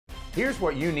Here's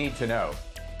what you need to know.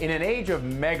 In an age of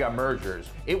mega mergers,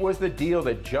 it was the deal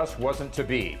that just wasn't to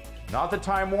be. Not that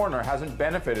Time Warner hasn't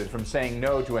benefited from saying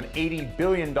no to an $80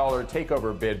 billion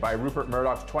takeover bid by Rupert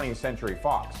Murdoch's 20th Century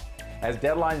Fox. As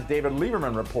Deadline's David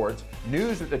Lieberman reports,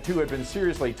 news that the two had been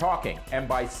seriously talking, and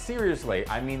by seriously,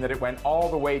 I mean that it went all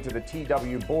the way to the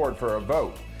TW board for a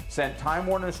vote, sent Time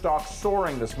Warner stock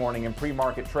soaring this morning in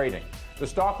pre-market trading. The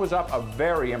stock was up a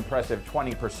very impressive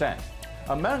 20%.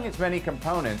 Among its many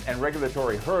components and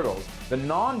regulatory hurdles, the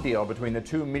non-deal between the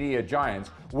two media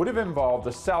giants would have involved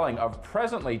the selling of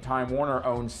presently Time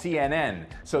Warner-owned CNN,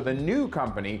 so the new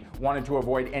company wanted to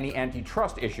avoid any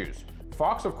antitrust issues.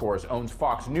 Fox, of course, owns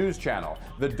Fox News Channel,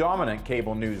 the dominant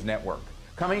cable news network.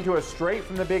 Coming to us straight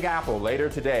from the Big Apple later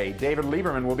today, David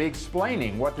Lieberman will be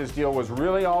explaining what this deal was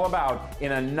really all about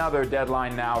in another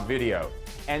Deadline Now video.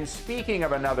 And speaking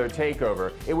of another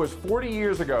takeover, it was 40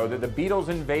 years ago that the Beatles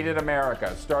invaded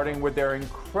America, starting with their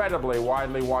incredibly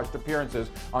widely watched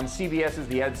appearances on CBS's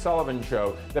The Ed Sullivan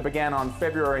Show that began on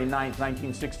February 9,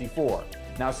 1964.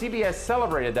 Now, CBS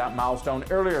celebrated that milestone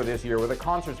earlier this year with a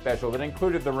concert special that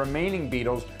included the remaining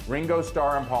Beatles, Ringo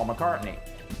Starr and Paul McCartney.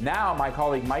 Now, my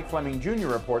colleague Mike Fleming Jr.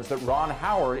 reports that Ron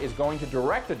Howard is going to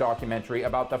direct a documentary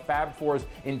about the Fab Four's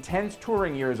intense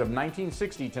touring years of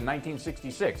 1960 to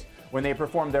 1966, when they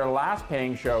performed their last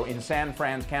paying show in San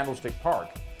Fran's Candlestick Park.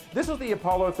 This was the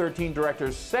Apollo 13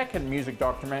 director's second music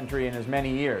documentary in as many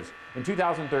years. In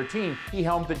 2013, he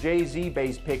helmed the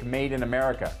Jay-Z-based pick Made in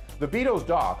America. The Beatles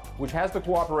doc, which has the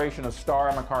cooperation of Starr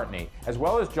and McCartney, as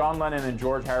well as John Lennon and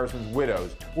George Harrison's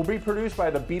widows, will be produced by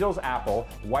the Beatles Apple,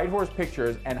 White Horse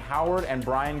Pictures, and Howard and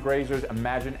Brian Grazer's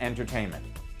Imagine Entertainment.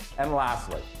 And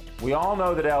lastly, we all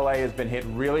know that LA has been hit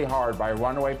really hard by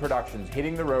runaway productions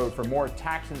hitting the road for more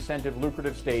tax-incentive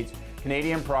lucrative states,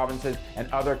 Canadian provinces,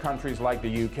 and other countries like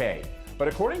the UK. But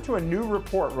according to a new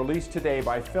report released today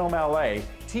by Film LA,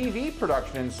 TV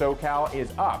production in SoCal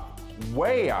is up,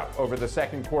 way up over the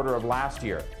second quarter of last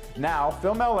year. Now,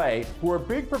 Film LA, who are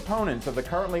big proponents of the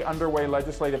currently underway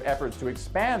legislative efforts to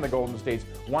expand the Golden State's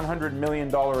 $100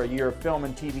 million a year film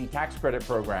and TV tax credit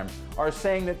program, are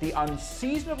saying that the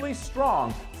unseasonably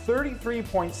strong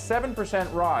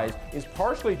 33.7% rise is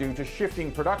partially due to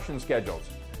shifting production schedules.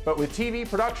 But with TV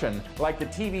production, like the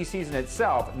TV season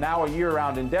itself, now a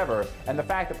year-round endeavor, and the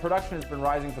fact that production has been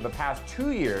rising for the past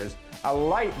 2 years, a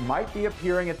light might be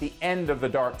appearing at the end of the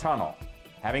dark tunnel.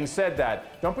 Having said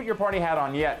that, don't put your party hat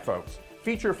on yet, folks.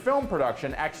 Feature film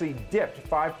production actually dipped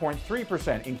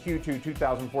 5.3% in Q2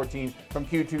 2014 from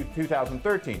Q2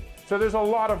 2013, so there's a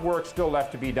lot of work still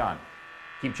left to be done.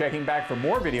 Keep checking back for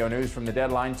more video news from the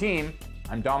Deadline team.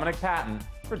 I'm Dominic Patten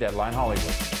for Deadline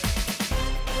Hollywood.